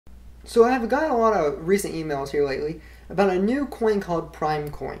So I've gotten a lot of recent emails here lately about a new coin called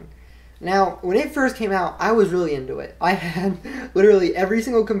Primecoin. Now, when it first came out, I was really into it. I had literally every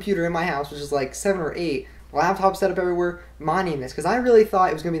single computer in my house, which is like 7 or 8 laptops set up everywhere, mining this because I really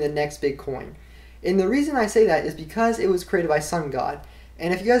thought it was going to be the next big coin. And the reason I say that is because it was created by Sun God.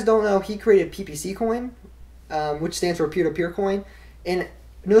 And if you guys don't know, he created PPC coin, which stands for peer-to-peer coin. And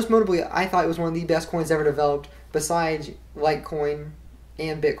most notably, I thought it was one of the best coins ever developed besides Litecoin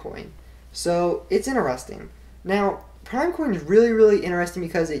and Bitcoin. So it's interesting. Now, Primecoin is really, really interesting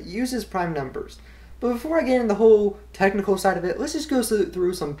because it uses prime numbers. But before I get into the whole technical side of it, let's just go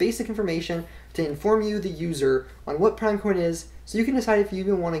through some basic information to inform you, the user, on what Primecoin is so you can decide if you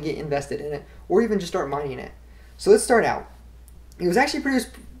even want to get invested in it or even just start mining it. So let's start out. It was actually produced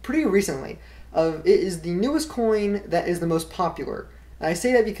pretty recently. It is the newest coin that is the most popular. And I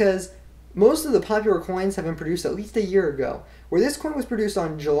say that because most of the popular coins have been produced at least a year ago, where this coin was produced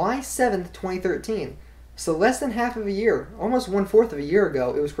on July 7th, 2013. So less than half of a year, almost 1/4 of a year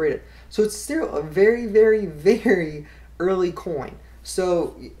ago, it was created. So it's still a very, very, very early coin.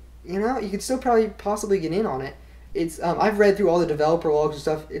 So, you know, you could still probably possibly get in on it. I've read through all the developer logs and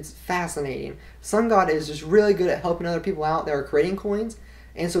stuff. It's fascinating. Sun God is just really good at helping other people out that are creating coins.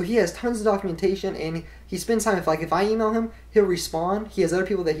 And so he has tons of documentation, and he spends time, if I email him, he'll respond. He has other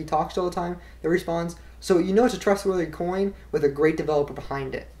people that he talks to all the time that responds. So you know it's a trustworthy coin with a great developer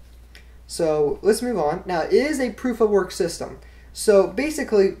behind it. So let's move on. Now, it is a proof of work system. So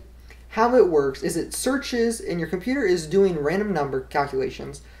basically, how it works is it searches, and your computer is doing random number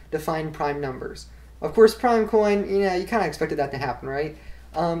calculations to find prime numbers. Of course, Primecoin, you kind of expected that to happen, right?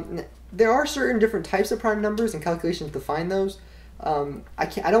 There are certain different types of prime numbers and calculations to find those.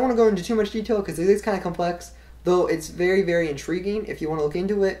 I don't want to go into too much detail because it is kind of complex, though it's very, very intriguing if you want to look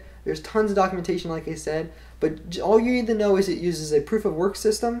into it. There's tons of documentation, like I said, but all you need to know is it uses a proof of work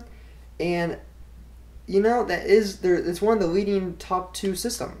system, and it's one of the leading top 2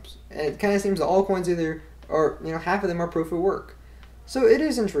 systems. And it kind of seems that all coins half of them are proof of work. So it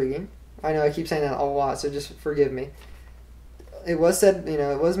is intriguing. I know I keep saying that a lot, so just forgive me. It was said,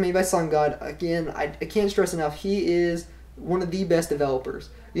 it was made by Sun God. Again, I can't stress enough, he is one of the best developers.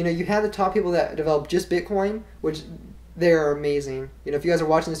 You have the top people that develop just Bitcoin, which they're amazing. If you guys are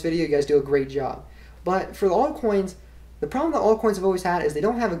watching this video, you guys do a great job. But for the altcoins, the problem that altcoins have always had is they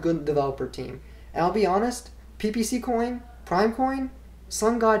don't have a good developer team. And I'll be honest, PPC coin, Primecoin,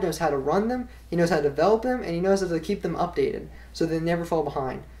 Sun God knows how to run them, he knows how to develop them, and he knows how to keep them updated so they never fall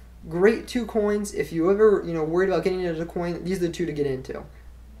behind. Great 2 coins. If you ever worried about getting into a coin, these are the 2 to get into.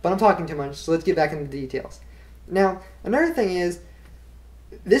 But I'm talking too much, so let's get back into the details. Now, another thing is,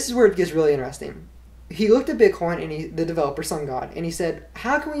 this is where it gets really interesting. He looked at Bitcoin, and the developer, Sun God, and he said,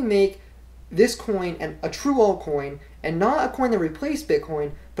 how can we make this coin a true altcoin, and not a coin that replaced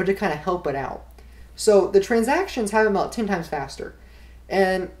Bitcoin, but to kind of help it out? So the transactions have about 10 times faster.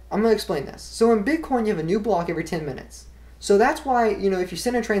 And I'm going to explain this. So in Bitcoin, you have a new block every 10 minutes. So that's why, if you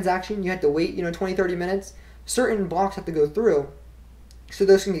send a transaction, you have to wait, 20, 30 minutes. Certain blocks have to go through, so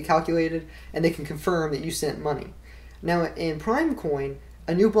those can get calculated, and they can confirm that you sent money. Now, in Primecoin,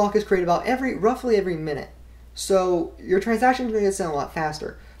 a new block is created about roughly every minute. So your transaction is going to get sent a lot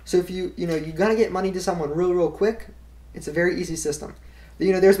faster. So if you're going to get money to someone real quick, it's a very easy system.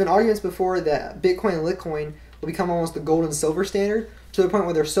 There's been arguments before that Bitcoin and Litecoin will become almost the gold and silver standard, to the point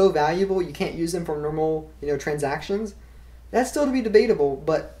where they're so valuable you can't use them for normal, transactions. That's still to be debatable,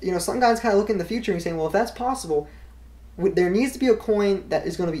 but some guys kind of look in the future and saying, well, if that's possible, there needs to be a coin that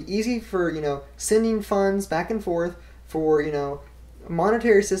is going to be easy for sending funds back and forth, for a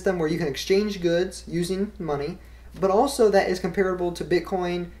monetary system where you can exchange goods using money, but also that is comparable to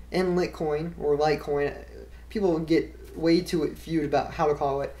Bitcoin and Litecoin or Litecoin. People get way too feud about how to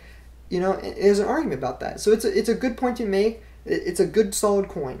call it. There's an argument about that, so it's a good point to make. It's a good solid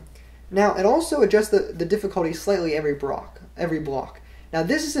coin. Now, it also adjusts the difficulty slightly every block. Now,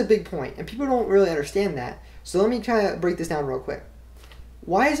 this is a big point, and people don't really understand that. So let me try to break this down real quick.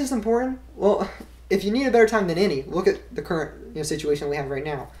 Why is this important? Well, if you need a better time than any, look at the current situation we have right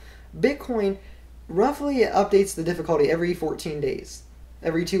now. Bitcoin roughly updates the difficulty every 14 days,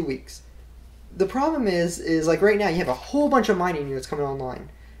 every 2 weeks. The problem is like right now you have a whole bunch of mining units coming online,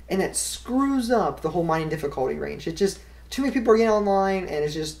 and it screws up the whole mining difficulty range. It's just too many people are getting online, and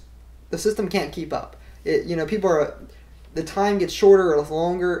it's just the system can't keep up. The time gets shorter or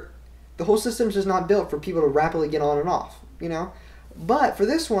longer. The whole system's just not built for people to rapidly get on and off, But for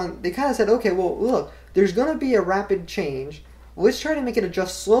this one, they kind of said, okay, well, look, there's going to be a rapid change. Let's try to make it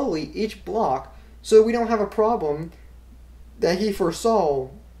adjust slowly each block so we don't have a problem that he foresaw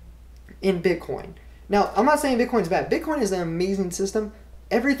in Bitcoin. Now, I'm not saying Bitcoin's bad. Bitcoin is an amazing system.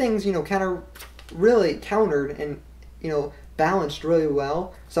 everything's, kind of really countered and, balanced really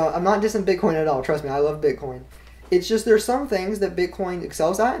well. So I'm not dissing Bitcoin at all. Trust me, I love Bitcoin. It's just there's some things that Bitcoin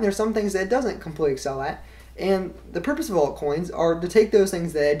excels at, and there's some things that it doesn't completely excel at. And the purpose of altcoins are to take those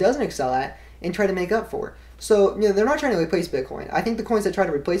things that it doesn't excel at and try to make up for. So, they're not trying to replace Bitcoin. I think the coins that try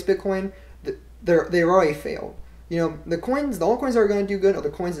to replace Bitcoin, they've already failed. The altcoins that are going to do good are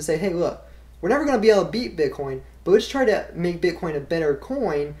the coins that say, hey, look, we're never going to be able to beat Bitcoin, but let's try to make Bitcoin a better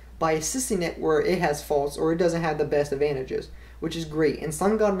coin by assisting it where it has faults or it doesn't have the best advantages, which is great. And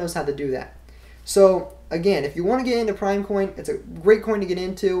SunGod knows how to do that. So, again, if you want to get into Primecoin, it's a great coin to get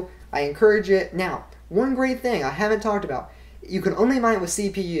into. I encourage it. Now, one great thing I haven't talked about, you can only mine it with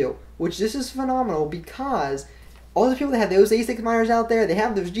CPU, which this is phenomenal because all the people that have those ASIC miners out there, they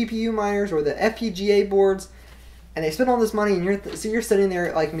have those GPU miners or the FPGA boards, and they spend all this money, and you're sitting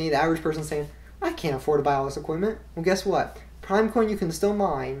there like me, the average person, saying, I can't afford to buy all this equipment. Well, guess what? Primecoin you can still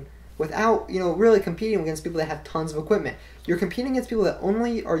mine without, really competing against people that have tons of equipment. You're competing against people that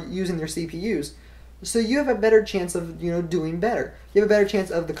only are using their CPUs, so you have a better chance of, doing better. You have a better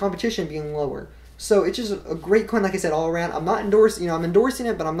chance of the competition being lower. So it's just a great coin, like I said, all around. I'm not endorsing, I'm endorsing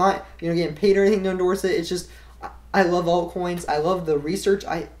it, but I'm not, getting paid or anything to endorse it. It's just, I love altcoins. I love the research.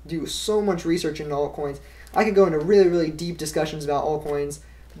 I do so much research into altcoins. I could go into really, really deep discussions about altcoins,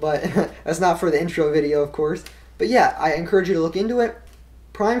 but that's not for the intro video, of course. But yeah, I encourage you to look into it.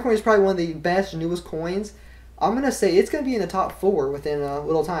 Primecoin is probably one of the best, newest coins. I'm going to say it's going to be in the top 4 within a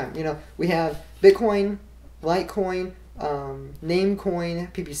little time. We have Bitcoin, Litecoin,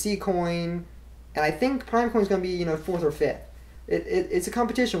 Namecoin, PPC coin, and I think Primecoin is going to be, 4th or 5th. It's a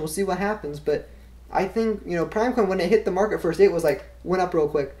competition. We'll see what happens, but I think, Primecoin, when it hit the market first, it was went up real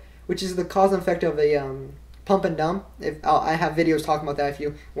quick, which is the cause and effect of a pump and dump. I have videos talking about that if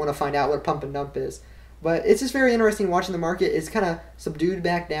you want to find out what pump and dump is. But it's just very interesting watching the market. It's kind of subdued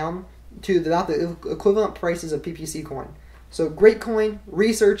back down to about the equivalent prices of PPC coin. So great coin,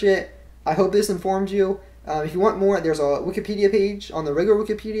 research it. I hope this informed you. If you want more, there's a Wikipedia page on the regular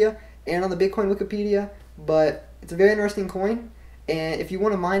Wikipedia and on the Bitcoin Wikipedia. But it's a very interesting coin. And if you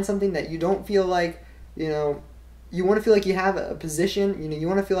want to mine something that you don't feel like, you want to feel like you have a position, you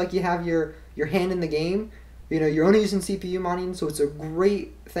want to feel like you have your hand in the game, you're only using CPU mining, so it's a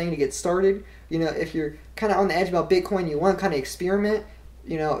great thing to get started. If you're kind of on the edge about Bitcoin, you want to kind of experiment,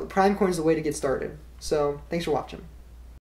 Primecoin is the way to get started. So, thanks for watching.